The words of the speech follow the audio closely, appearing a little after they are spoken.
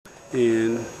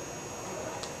And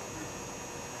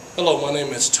hello, my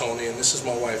name is Tony, and this is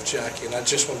my wife Jackie, and I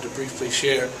just wanted to briefly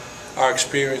share our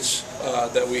experience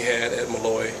that we had at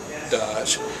Melloy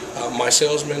Dodge. My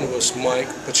salesman was Mike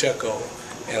Pacheco,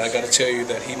 and I got to tell you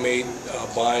that he made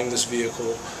buying this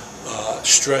vehicle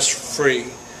stress-free.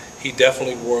 He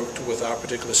definitely worked with our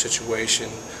particular situation.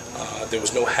 There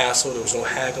was no hassle, there was no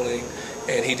haggling,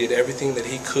 and he did everything that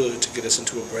he could to get us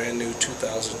into a brand new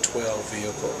 2012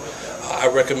 vehicle. I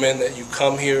recommend that you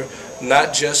come here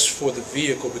not just for the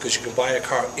vehicle, because you can buy a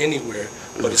car anywhere,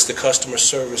 but it's the customer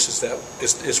services that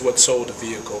is what sold the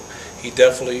vehicle. He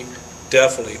definitely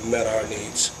met our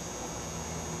needs.